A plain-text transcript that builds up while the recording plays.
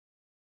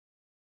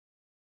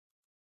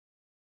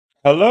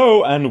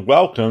Hello and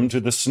welcome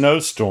to the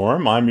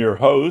Snowstorm. I'm your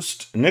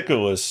host,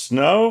 Nicholas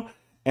Snow,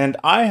 and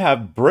I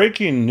have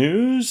breaking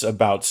news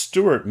about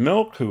Stuart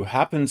Milk, who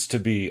happens to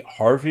be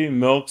Harvey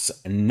Milk's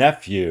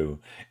nephew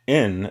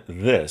in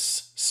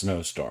this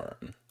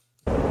snowstorm.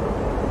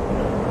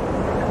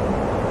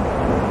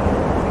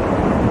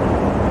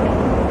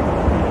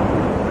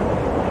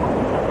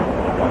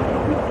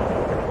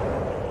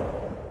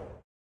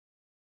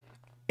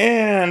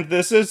 And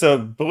this is a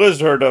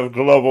blizzard of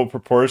global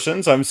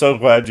proportions. I'm so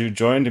glad you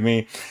joined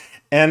me.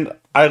 And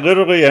I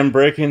literally am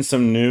breaking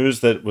some news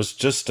that was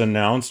just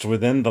announced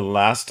within the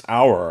last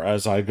hour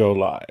as I go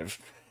live.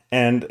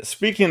 And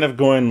speaking of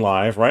going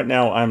live, right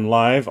now I'm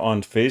live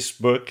on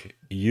Facebook,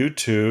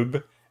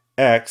 YouTube,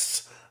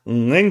 X,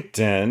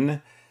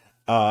 LinkedIn,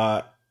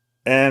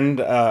 and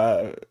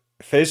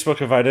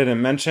Facebook if I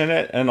didn't mention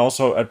it, and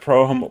also at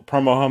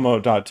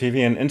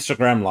PromoHomoTV and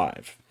Instagram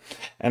Live.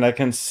 And I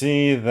can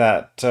see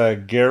that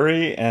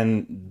Gary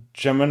and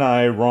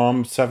Gemini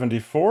Rom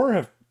 74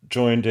 have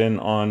joined in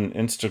on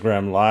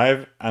Instagram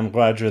Live. I'm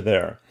glad you're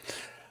there.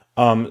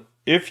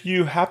 If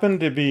you happen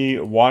to be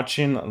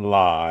watching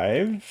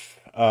live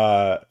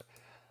on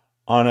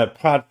a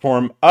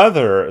platform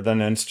other than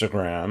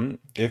Instagram,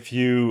 if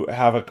you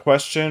have a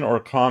question or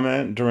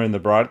comment during the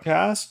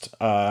broadcast,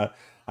 I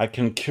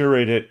can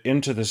curate it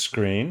into the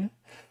screen.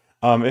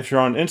 If you're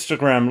on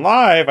Instagram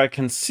Live, I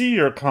can see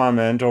your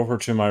comment over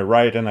to my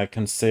right and I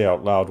can say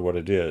out loud what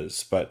it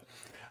is. But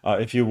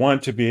if you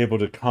want to be able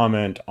to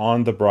comment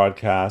on the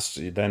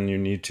broadcast, then you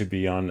need to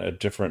be on a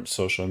different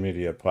social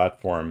media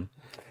platform.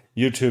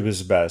 YouTube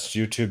is best.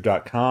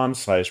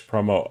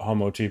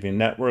 YouTube.com/PromoHomoTV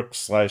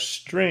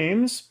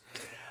Network/streams.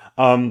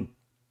 I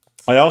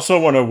also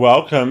want to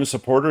welcome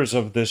supporters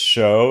of this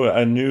show,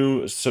 a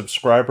new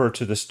subscriber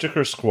to the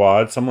Sticker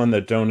Squad, someone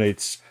that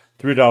donates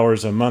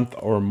 $3 a month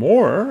or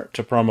more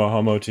to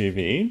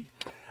PromoHomoTV.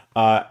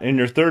 In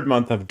your third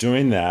month of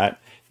doing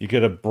that, you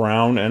get a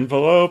brown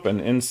envelope,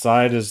 and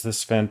inside is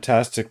this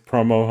fantastic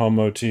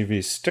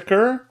PromoHomoTV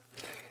sticker.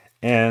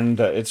 And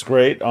it's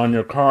great on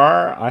your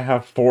car. I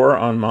have 4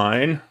 on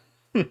mine.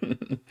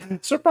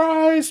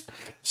 Surprise!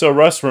 So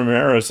Russ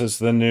Ramirez is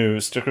the new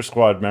Sticker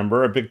Squad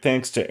member. A big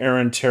thanks to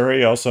Aaron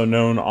Terry, also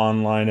known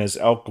online as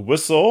Elk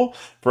Whistle,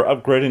 for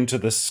upgrading to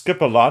the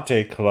Skip a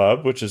Latte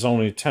Club, which is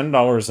only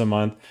 $10 a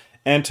month.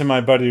 And to my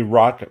buddy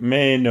Rock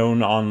May,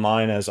 known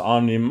online as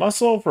Omni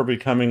Muscle, for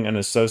becoming an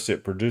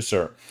associate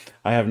producer.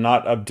 I have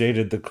not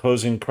updated the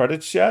closing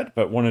credits yet,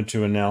 but wanted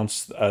to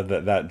announce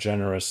that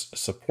generous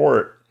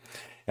support.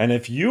 And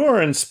if you are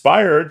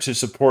inspired to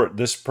support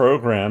this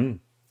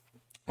program,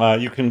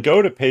 you can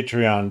go to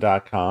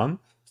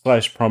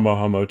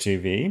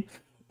patreon.com/PromoHomoTV,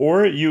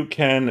 or you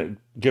can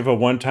give a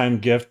one-time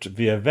gift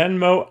via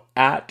Venmo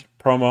at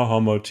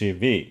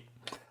PromoHomoTV.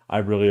 I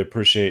really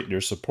appreciate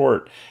your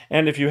support.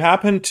 And if you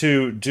happen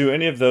to do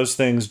any of those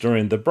things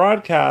during the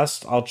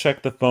broadcast, I'll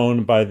check the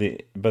phone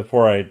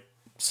before I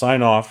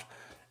sign off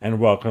and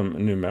welcome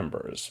new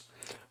members.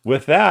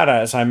 With that,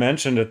 as I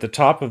mentioned at the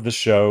top of the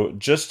show,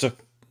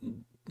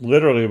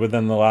 literally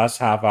within the last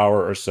half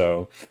hour or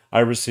so, I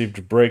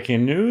received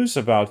breaking news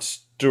about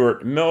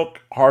Stuart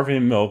Milk, Harvey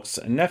Milk's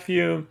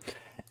nephew,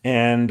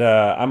 and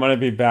I'm going to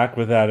be back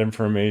with that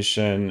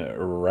information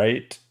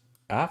right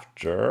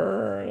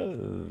after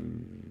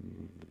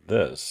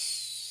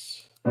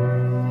this.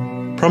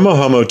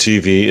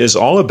 PromoHomoTV is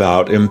all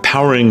about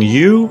empowering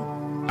you,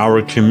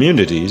 our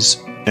communities,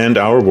 and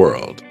our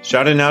world.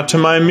 Shouting out to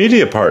my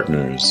media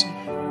partners.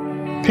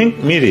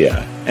 Pink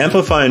Media,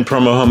 amplifying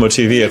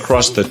PromoHomoTV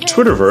across the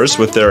Twitterverse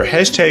with their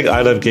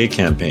 #ILoveGay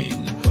campaign.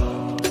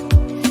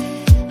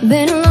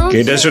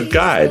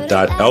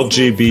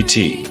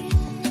 GayDesertGuide.lgbt.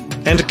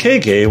 And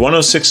KGay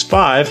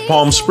 1065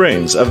 Palm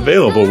Springs,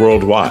 available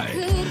worldwide.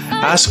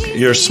 Ask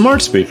your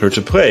smart speaker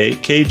to play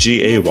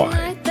KGAY.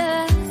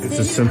 It's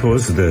as simple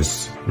as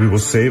this. We will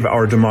save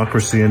our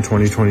democracy in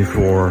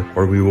 2024,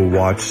 or we will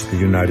watch the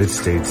United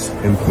States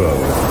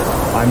implode.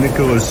 I'm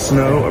Nicholas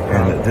Snow,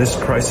 and this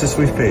crisis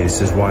we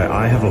face is why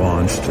I have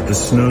launched The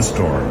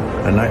Snowstorm,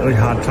 a nightly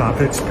hot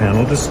topics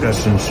panel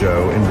discussion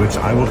show in which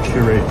I will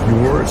curate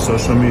your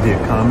social media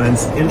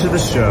comments into the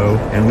show,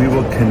 and we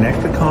will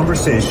connect the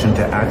conversation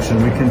to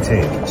action we can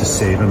take to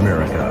save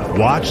America.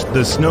 Watch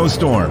The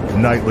Snowstorm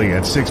nightly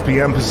at 6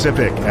 p.m.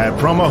 Pacific at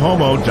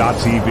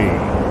PromoHomo.tv.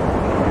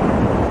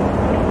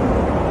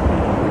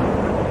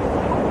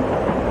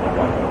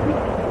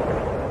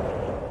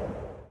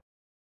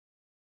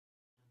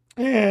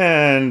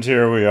 And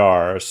here we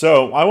are.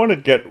 So I want to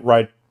get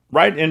right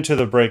into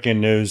the breaking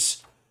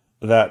news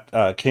that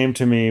came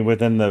to me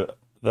within the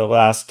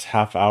last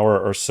half hour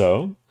or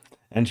so.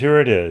 And here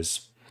it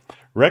is.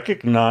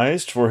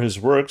 Recognized for his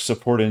work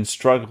supporting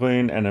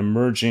struggling and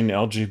emerging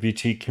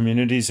LGBT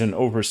communities in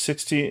over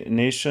 60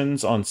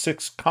 nations on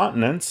 6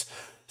 continents,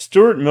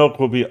 Stuart Milk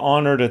will be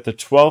honored at the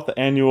 12th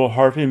annual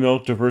Harvey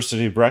Milk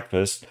Diversity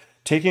Breakfast,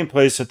 taking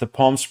place at the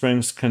Palm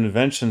Springs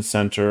Convention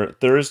Center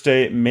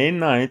Thursday, May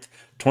 9th,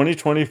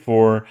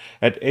 2024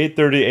 at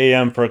 8:30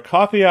 a.m. for a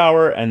coffee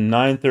hour and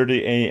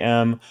 9:30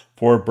 a.m.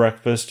 for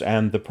breakfast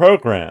and the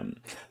program.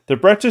 The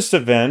breakfast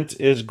event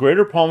is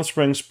Greater Palm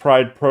Springs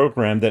Pride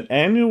program that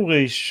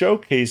annually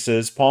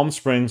showcases Palm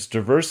Springs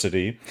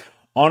diversity,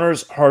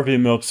 honors Harvey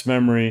Milk's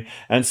memory,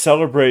 and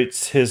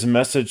celebrates his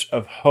message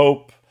of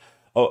hope,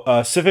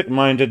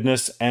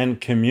 civic-mindedness, and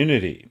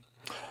community.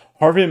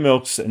 Harvey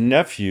Milk's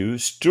nephew,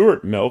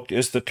 Stuart Milk,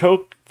 is the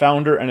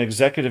co-founder and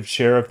executive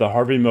chair of the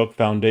Harvey Milk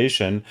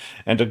Foundation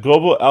and a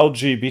global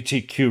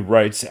LGBTQ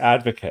rights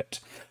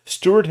advocate.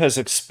 Stuart has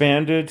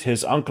expanded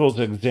his uncle's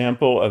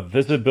example of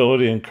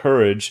visibility and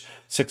courage,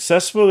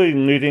 successfully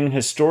leading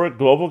historic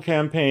global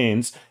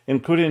campaigns,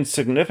 including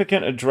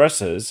significant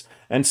addresses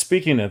and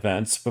speaking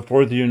events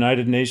before the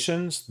United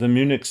Nations, the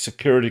Munich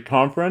Security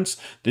Conference,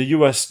 the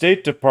U.S.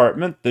 State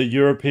Department, the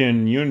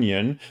European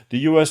Union, the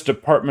U.S.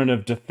 Department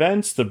of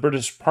Defense, the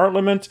British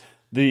Parliament,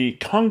 the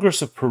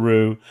Congress of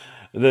Peru,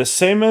 the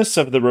Seimas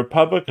of the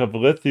Republic of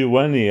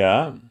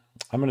Lithuania.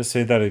 I'm going to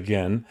say that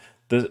again.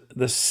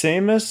 The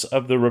Seimas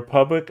of the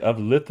Republic of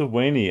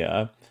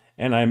Lithuania,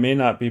 and I may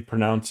not be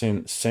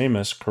pronouncing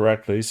Seimas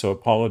correctly, so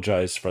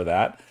apologize for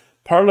that.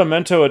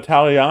 Parlamento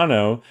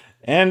Italiano,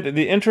 and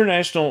the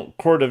International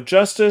Court of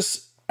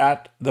Justice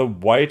at the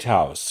White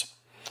House.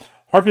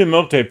 Harvey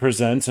Milk Day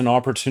presents an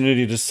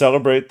opportunity to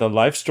celebrate the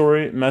life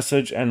story,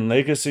 message, and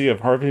legacy of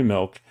Harvey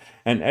Milk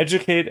and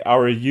educate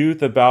our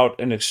youth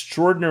about an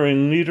extraordinary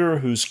leader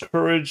whose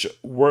courageous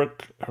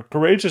work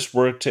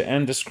to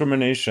end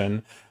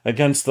discrimination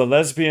against the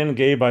lesbian,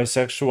 gay,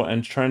 bisexual,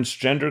 and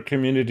transgender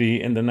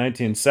community in the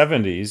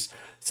 1970s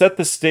set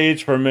the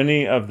stage for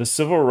many of the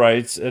civil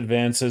rights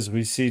advances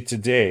we see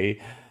today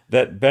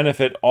that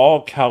benefit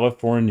all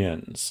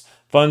Californians.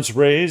 Funds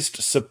raised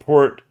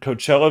support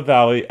Coachella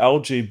Valley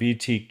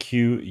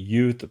LGBTQ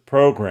youth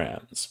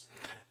programs.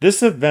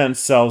 This event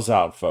sells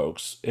out,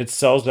 folks. It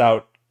sells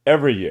out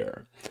every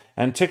year.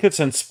 And tickets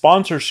and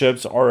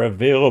sponsorships are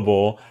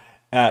available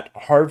at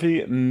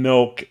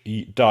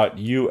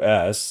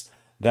harveymilk.us.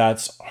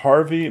 That's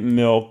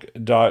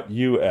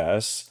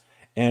harveymilk.us.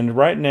 And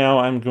right now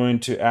I'm going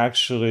to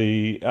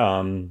actually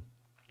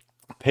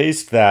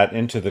paste that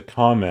into the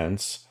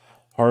comments,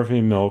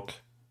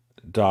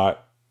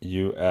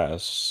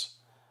 harveymilk.us.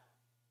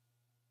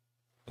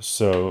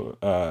 So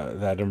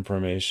that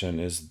information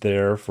is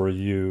there for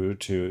you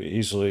to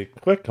easily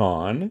click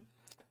on.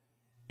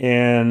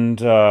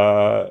 And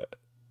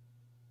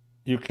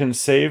you can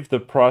save the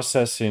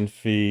processing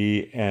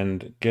fee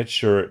and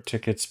get your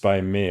tickets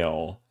by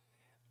mail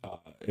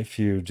if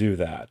you do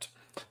that.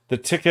 The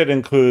ticket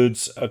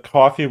includes a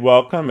coffee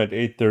welcome at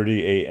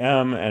 8:30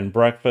 a.m. and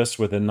breakfast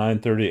with a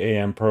 9:30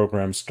 a.m.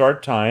 program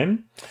start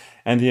time.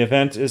 And the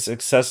event is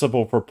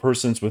accessible for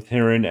persons with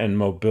hearing and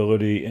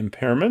mobility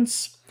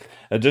impairments.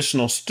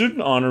 Additional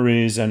student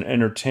honorees and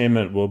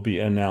entertainment will be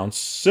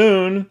announced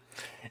soon.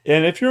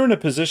 And if you're in a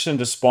position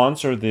to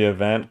sponsor the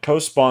event,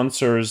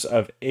 co-sponsors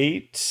of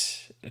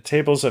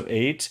tables of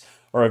 8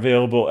 are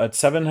available at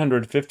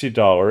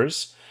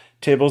 $750.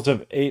 Tables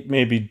of 8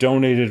 may be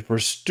donated for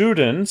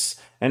students,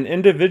 and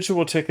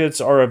individual tickets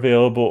are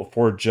available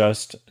for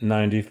just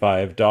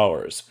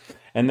 $95.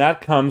 And that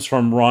comes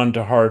from Ron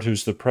DeHart,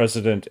 who's the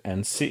president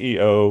and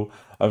CEO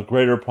of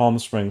Greater Palm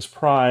Springs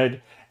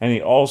Pride. And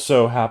he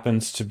also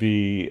happens to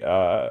be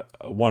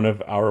one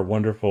of our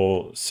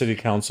wonderful city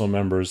council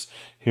members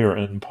here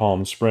in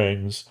Palm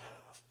Springs.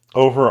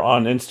 Over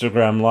on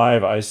Instagram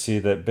Live, I see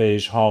that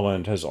Beige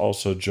Holland has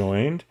also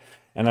joined.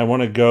 And I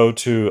want to go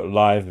to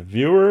live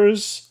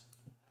viewers.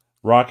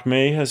 Rock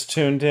May has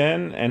tuned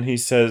in, and he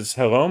says,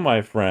 "Hello,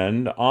 my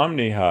friend,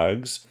 Omni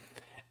Hugs."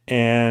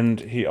 And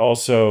he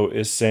also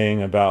is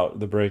saying about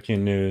the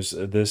breaking news,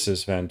 this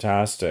is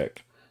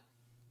fantastic.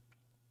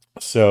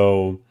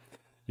 So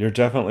you're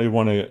definitely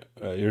going to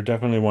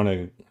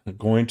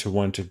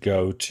want to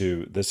go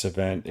to this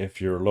event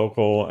if you're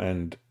local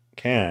and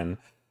can.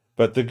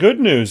 But the good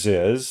news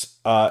is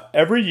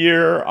every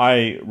year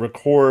I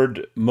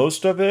record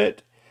most of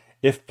it,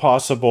 if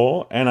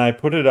possible, and I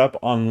put it up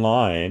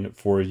online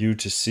for you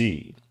to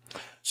see.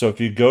 So if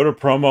you go to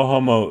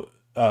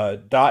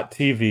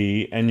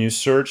PromoHomo.tv and you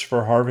search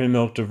for Harvey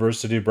Milk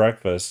Diversity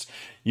Breakfast,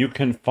 you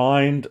can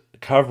find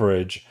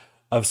coverage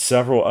of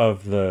several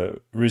of the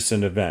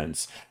recent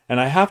events. And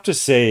I have to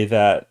say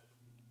that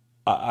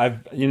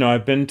I've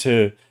been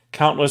to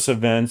countless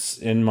events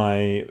in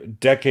my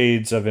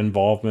decades of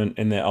involvement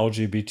in the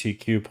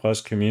LGBTQ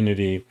plus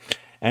community,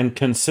 and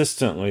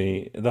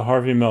consistently the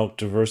Harvey Milk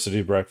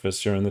Diversity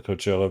Breakfast here in the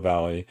Coachella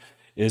Valley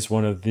is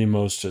one of the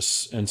most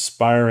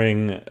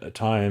inspiring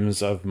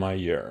times of my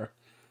year.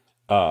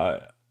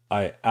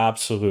 I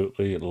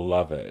absolutely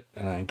love it,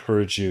 and I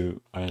encourage you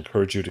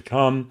to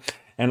come.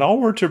 And I'll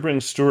work to bring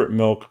Stuart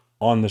Milk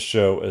on the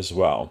show as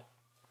well.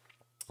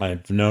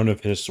 I've known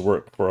of his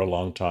work for a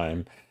long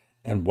time,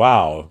 and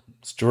wow,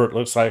 Stuart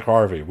looks like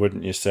Harvey,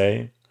 wouldn't you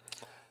say?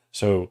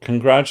 So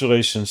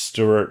congratulations,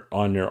 Stuart,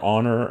 on your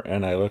honor,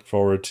 and I look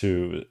forward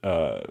to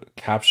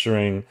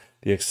capturing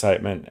the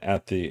excitement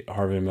at the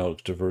Harvey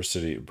Milk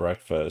Diversity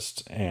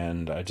Breakfast.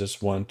 And I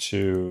just want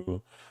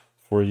to,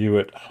 for you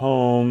at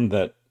home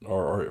that,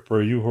 or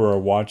for you who are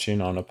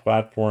watching on a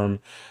platform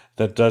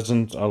that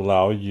doesn't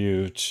allow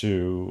you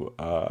to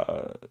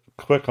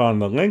click on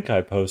the link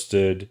I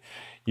posted,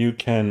 you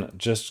can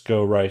just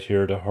go right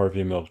here to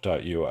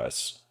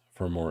harveymilk.us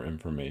for more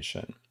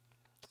information,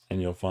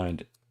 and you'll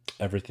find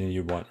everything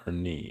you want or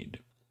need.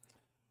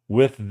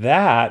 With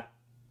that,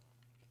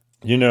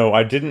 you know,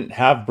 I didn't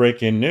have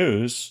breaking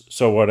news,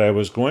 so what I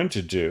was going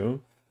to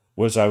do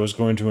was I was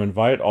going to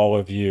invite all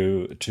of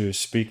you to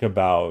speak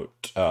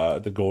about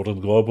the Golden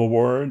Globe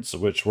Awards,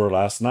 which were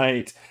last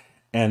night,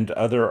 and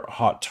other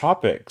hot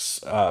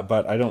topics.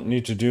 But I don't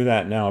need to do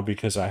that now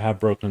because I have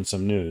broken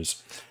some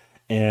news.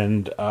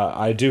 And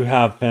I do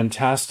have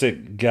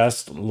fantastic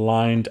guests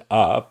lined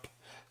up.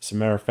 As a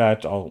matter of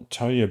fact, I'll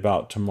tell you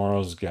about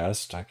tomorrow's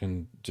guest. I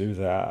can do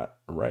that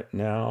right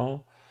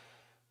now.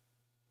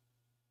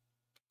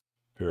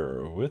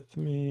 Bear with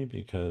me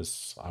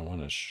because I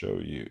want to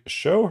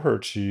show her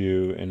to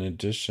you in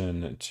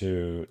addition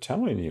to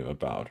telling you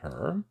about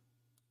her.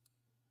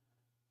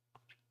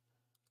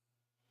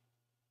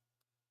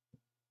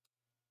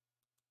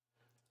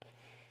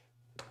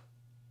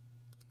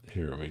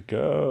 Here we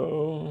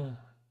go.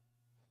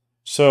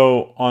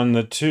 So on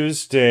the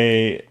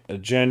Tuesday,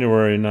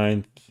 January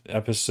 9th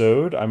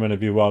episode, I'm going to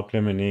be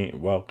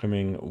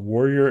welcoming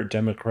Warrior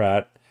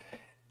Democrat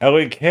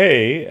Ellie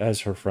Kay,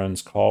 as her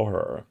friends call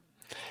her.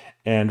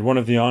 And one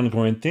of the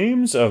ongoing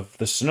themes of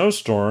the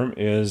snowstorm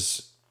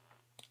is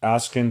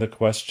asking the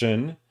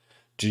question,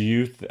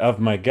 of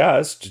my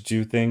guest, do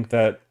you think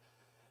that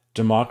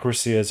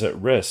democracy is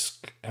at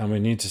risk and we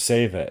need to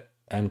save it?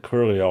 And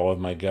clearly all of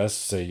my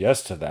guests say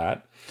yes to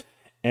that.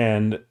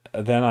 And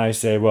then I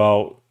say,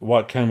 well,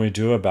 what can we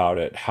do about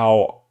it?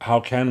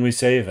 How can we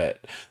save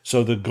it?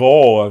 So the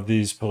goal of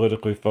these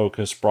politically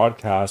focused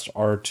broadcasts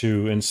are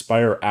to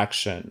inspire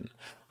action.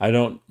 I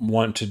don't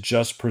want to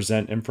just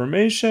present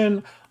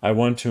information. I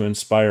want to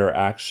inspire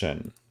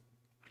action.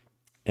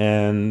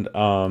 And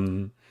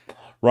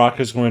Rock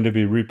is going to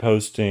be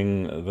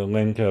reposting the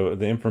link of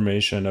the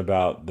information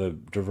about the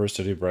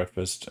diversity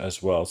breakfast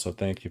as well. So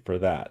thank you for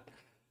that.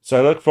 So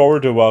I look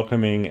forward to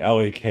welcoming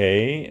Ellie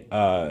Kay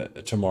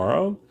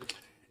tomorrow.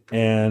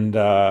 And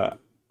I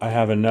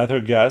have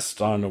another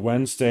guest on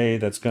Wednesday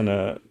that's going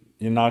to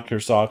knock your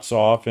socks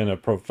off in a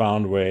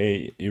profound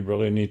way. You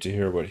really need to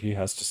hear what he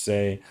has to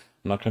say.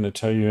 I'm not going to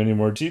tell you any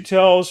more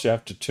details. You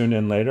have to tune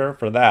in later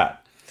for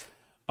that.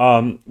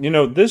 You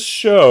know, this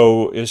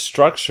show is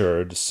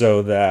structured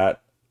so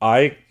that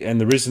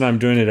and the reason I'm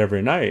doing it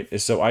every night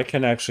is so I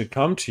can actually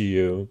come to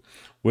you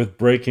with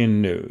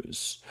breaking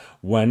news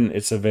when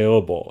it's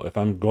available. If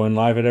I'm going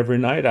live at every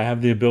night, I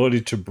have the ability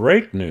to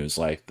break news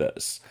like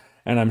this.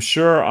 And I'm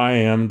sure I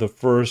am the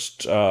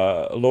first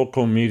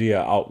local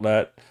media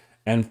outlet,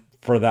 and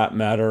for that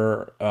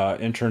matter,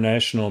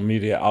 international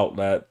media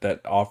outlet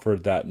that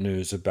offered that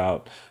news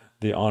about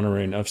the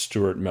honoring of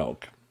Stuart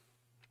Milk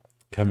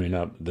coming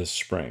up this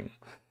spring.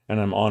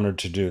 And I'm honored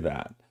to do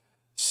that.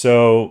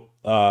 So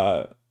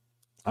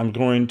I'm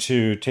going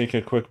to take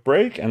a quick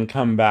break and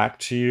come back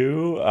to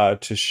you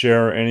to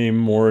share any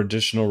more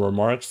additional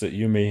remarks that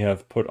you may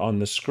have put on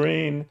the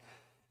screen.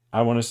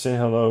 I want to say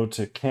hello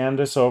to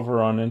Candace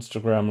over on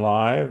Instagram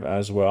Live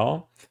as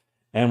well.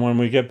 And when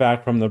we get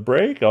back from the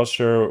break, I'll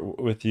share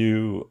with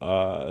you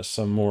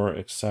some more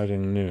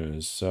exciting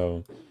news.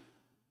 So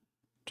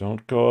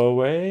don't go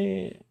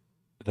away.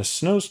 The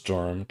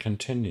snowstorm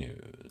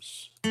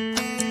continues.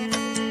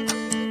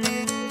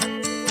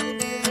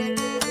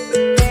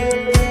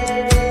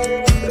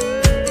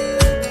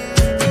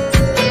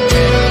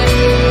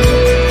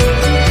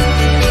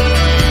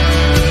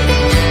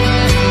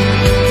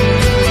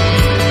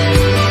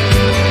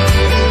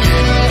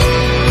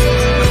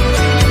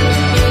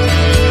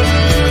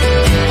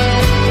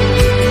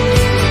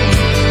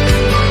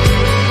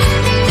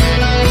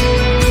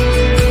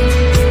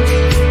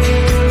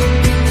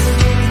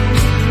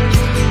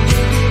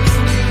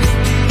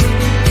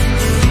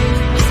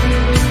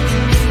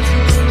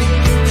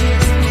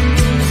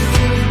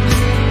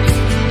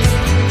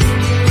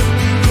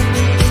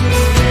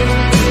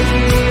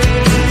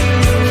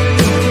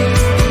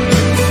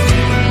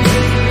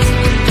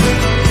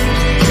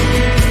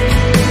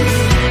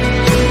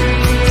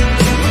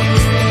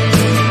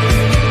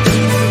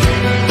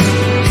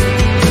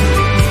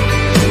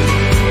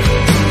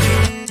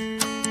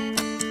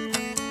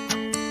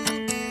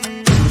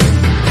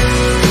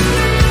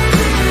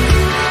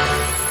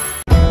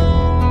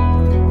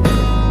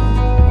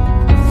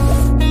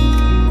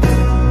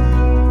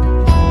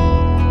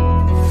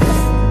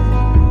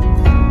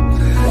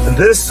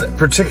 This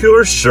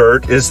particular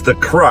shirt is the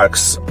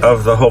crux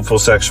of the Hopeful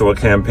Sexual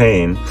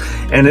campaign,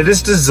 and it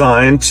is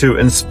designed to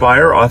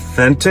inspire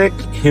authentic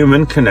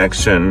human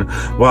connection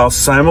while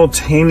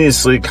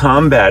simultaneously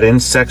combating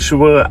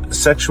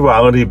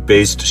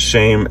sexuality-based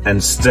shame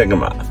and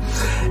stigma.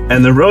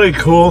 And the really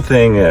cool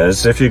thing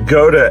is, if you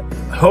go to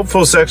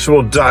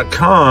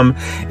hopefulsexual.com,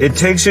 it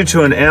takes you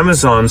to an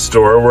Amazon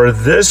store where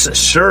this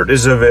shirt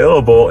is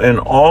available in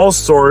all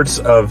sorts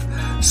of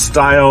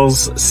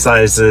styles,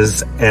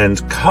 sizes,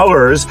 and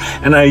colors.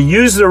 And I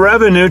use the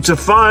revenue to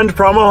fund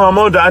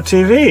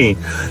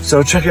PromoHomo.tv.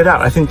 So check it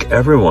out. I think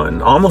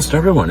everyone, almost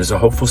everyone, is a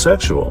hopeful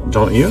sexual,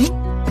 don't you?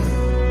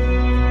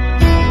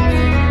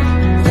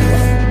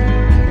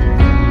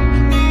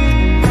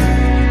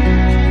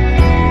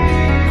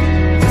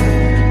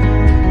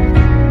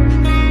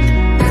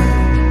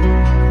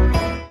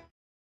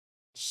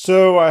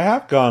 So I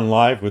have gone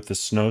live with the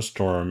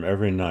snowstorm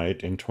every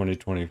night in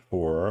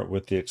 2024,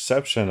 with the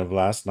exception of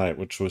last night,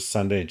 which was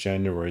Sunday,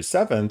 January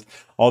 7th,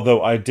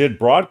 although I did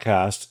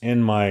broadcast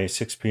in my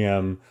 6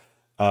 p.m.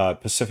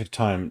 Pacific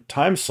time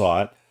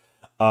slot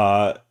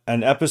an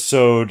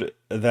episode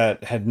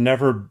that had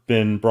never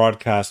been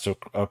broadcast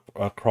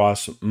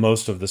across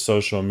most of the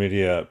social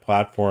media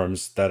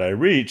platforms that I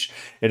reach.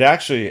 It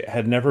actually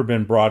had never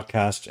been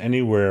broadcast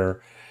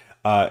anywhere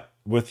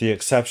with the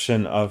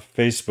exception of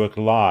Facebook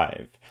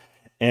Live.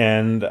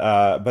 And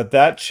but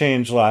that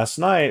changed last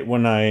night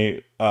when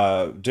I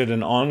did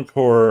an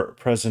encore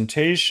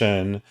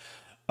presentation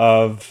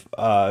of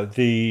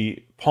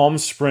the Palm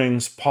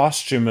Springs Palm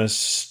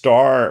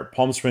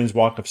Springs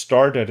Walk of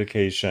Star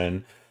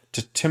dedication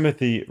to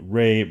Timothy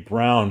Ray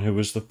Brown, who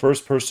was the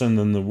first person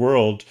in the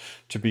world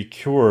to be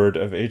cured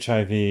of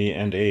HIV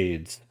and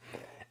AIDS.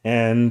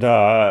 And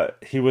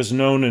he was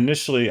known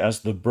initially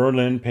as the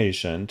Berlin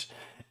patient,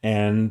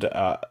 and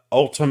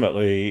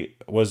ultimately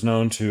was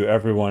known to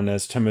everyone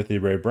as Timothy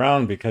Ray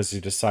Brown because he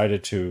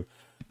decided to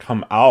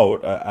come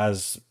out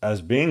as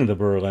being the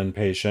Berlin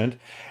patient.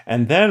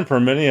 And then for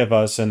many of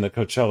us in the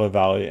Coachella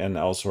Valley and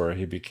elsewhere,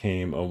 he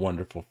became a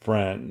wonderful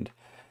friend.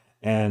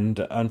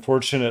 And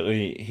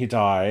unfortunately, he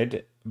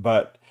died,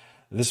 but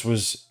this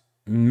was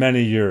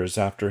many years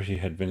after he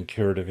had been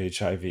cured of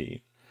HIV.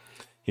 He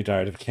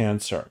died of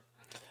cancer.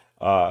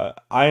 I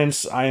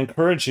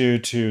encourage you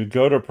to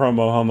go to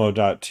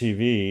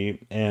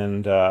PromoHomo.tv,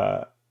 and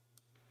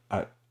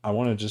I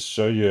want to just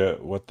show you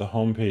what the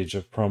homepage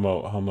of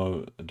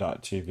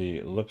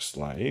PromoHomo.tv looks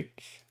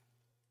like.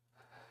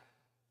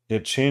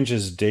 It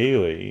changes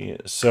daily.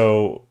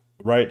 So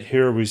right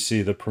here we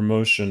see the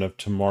promotion of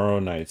tomorrow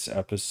night's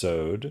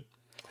episode,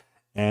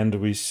 and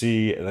we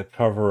see the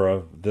cover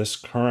of this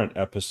current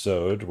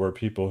episode where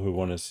people who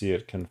want to see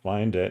it can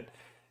find it.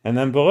 And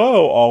then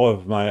below, all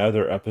of my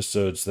other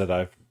episodes that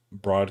I've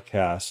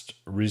broadcast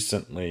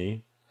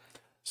recently.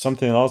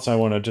 Something else I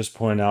want to just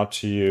point out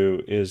to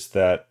you is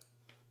that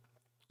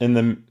in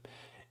the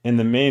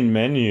main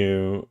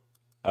menu,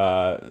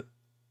 where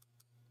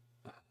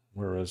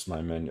is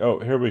my menu? Oh,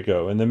 here we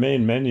go. In the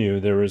main menu,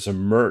 there is a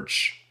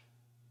merch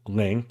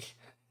link.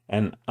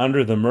 And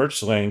under the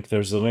merch link,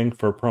 there's a link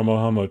for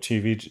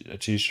PromoHomoTV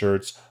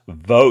t-shirts,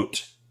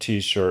 Vote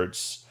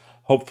t-shirts,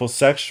 Hopeful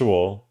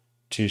Sexual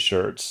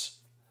t-shirts,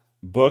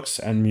 books,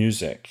 and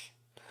music.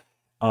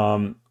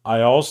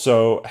 I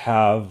also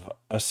have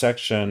a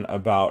section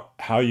about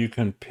how you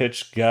can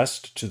pitch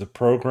guests to the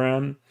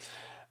program.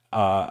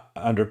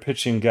 Under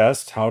pitching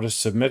guests, how to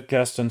submit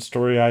guest and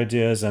story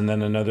ideas, and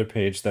then another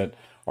page that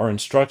are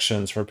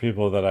instructions for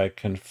people that I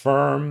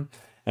confirm.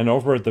 And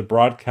over at the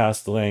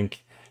broadcast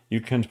link, you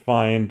can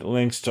find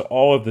links to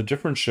all of the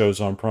different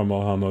shows on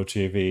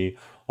PromoHomoTV,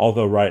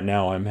 although right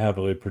now I'm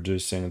heavily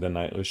producing the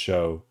nightly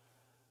show,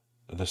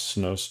 The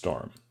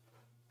Snowstorm.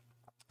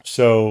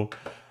 So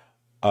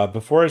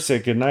before I say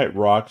goodnight,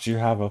 Rock, do you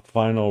have a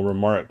final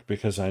remark?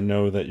 Because I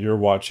know that you're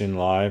watching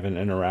live and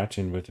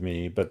interacting with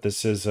me, but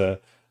this is an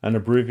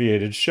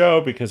abbreviated show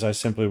because I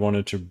simply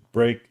wanted to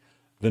break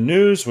the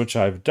news, which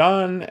I've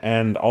done,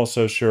 and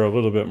also share a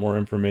little bit more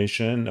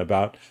information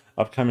about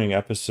upcoming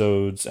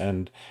episodes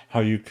and how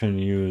you can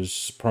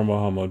use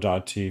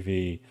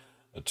PromoHomo.tv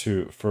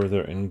to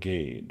further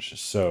engage.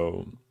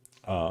 So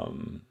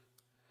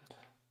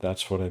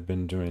that's what I've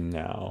been doing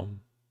now.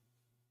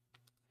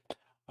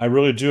 I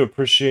really do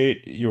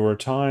appreciate your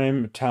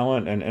time,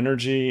 talent, and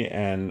energy,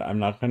 and I'm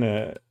not going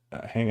to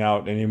hang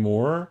out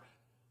anymore.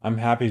 I'm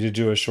happy to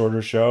do a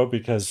shorter show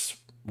because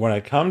when I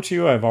come to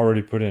you, I've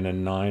already put in a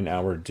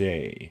 9-hour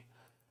day.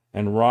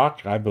 And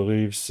Rock, I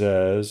believe,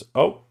 says,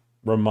 oh,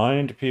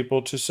 remind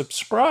people to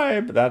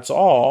subscribe. That's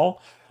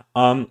all.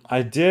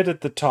 I did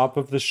at the top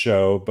of the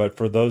show, but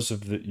for those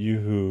of you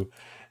who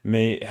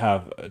may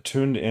have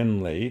tuned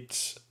in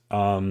late,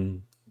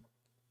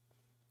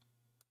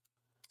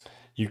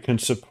 you can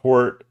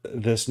support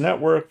this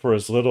network for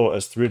as little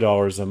as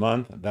 $3 a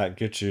month. That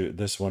gets you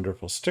this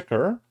wonderful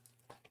sticker.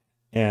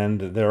 And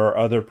there are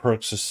other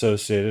perks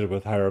associated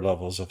with higher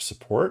levels of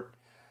support.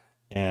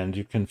 And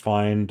you can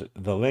find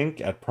the link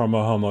at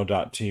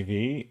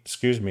PromoHomo.tv,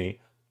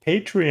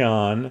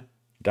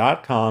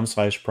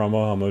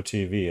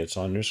 patreon.com/PromoHomoTV. It's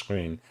on your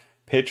screen.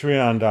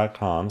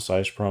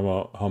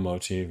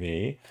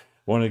 Patreon.com/PromoHomoTV.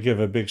 Want to give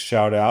a big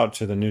shout out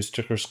to the new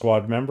Sticker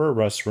Squad member,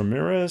 Russ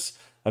Ramirez.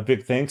 A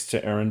big thanks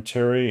to Aaron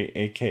Terry,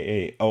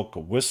 aka Elk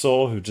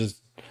Whistle, who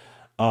just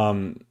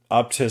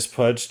upped his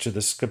pledge to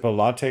the Skip a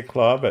Latte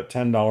Club at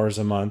 $10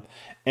 a month,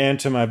 and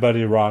to my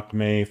buddy Rock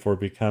May for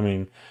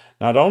becoming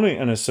not only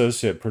an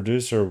associate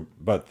producer,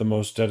 but the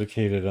most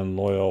dedicated and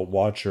loyal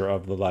watcher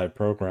of the live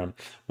program.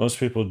 Most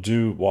people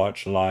do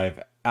watch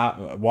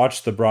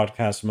the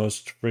broadcast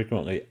most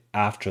frequently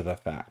after the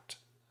fact.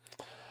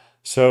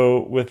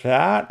 So with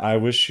that, I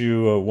wish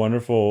you a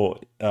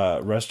wonderful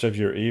rest of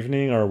your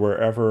evening, or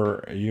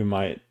wherever you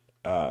might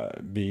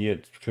be.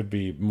 It could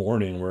be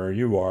morning where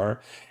you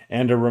are.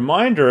 And a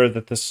reminder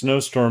that the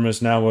snowstorm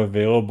is now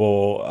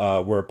available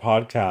where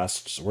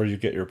you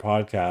get your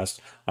podcasts.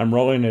 I'm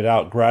rolling it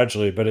out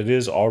gradually, but it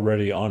is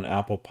already on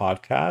Apple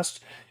Podcasts.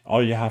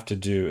 All you have to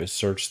do is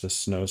search the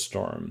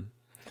snowstorm.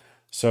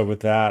 So with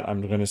that,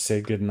 I'm going to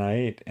say good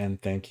night,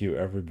 and thank you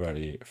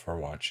everybody for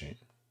watching.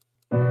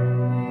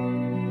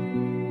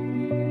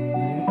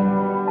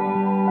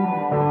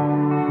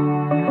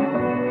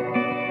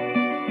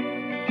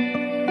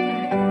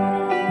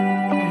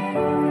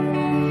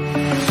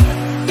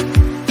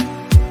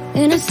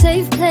 In a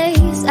safe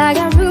place, I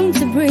got room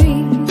to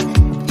breathe.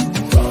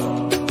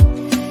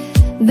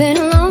 Been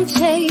a long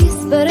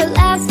chase, but at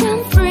last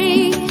I'm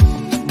free.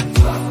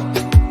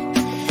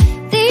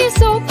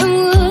 These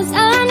open woods,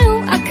 I knew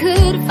I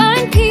could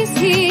find peace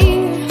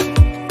here.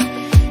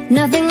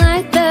 Nothing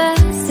like the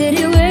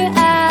city where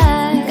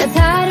I got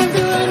tired of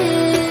the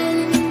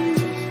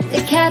running,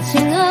 the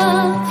catching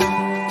up.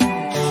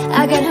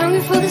 I got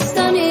hungry for the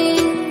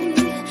stunning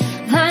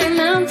high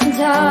mountain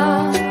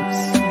tops.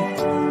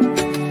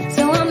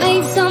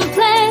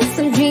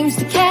 Dreams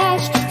to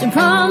catch, to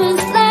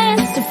promised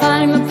lands, to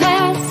find my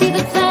path, see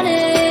the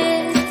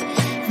planet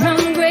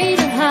from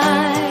greater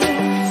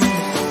heights.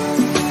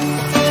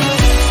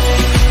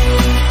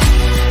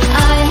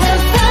 I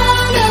have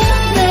found a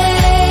place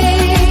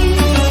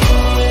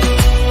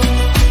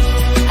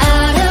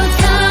out of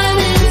time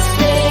and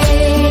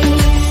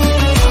space,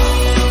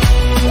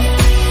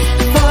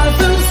 far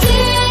from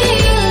city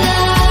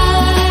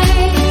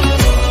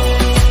lights,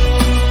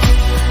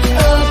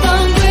 up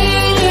on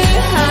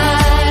greater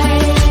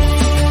heights.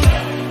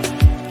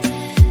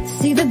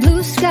 See the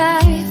blue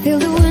sky, feel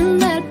the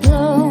wind that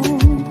blows.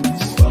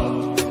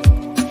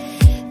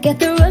 Get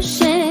the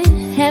rush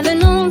in,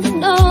 heaven only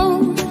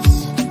knows.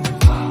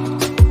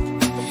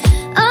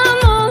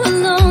 I'm all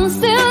alone,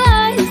 still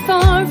lying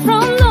far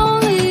from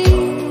lonely.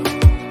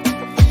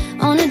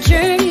 On a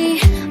journey,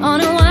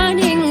 on a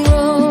winding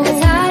road.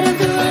 Got tired of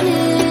the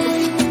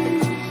running,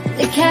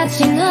 the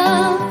catching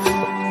up.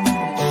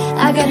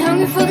 I got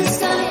hungry for the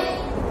sun.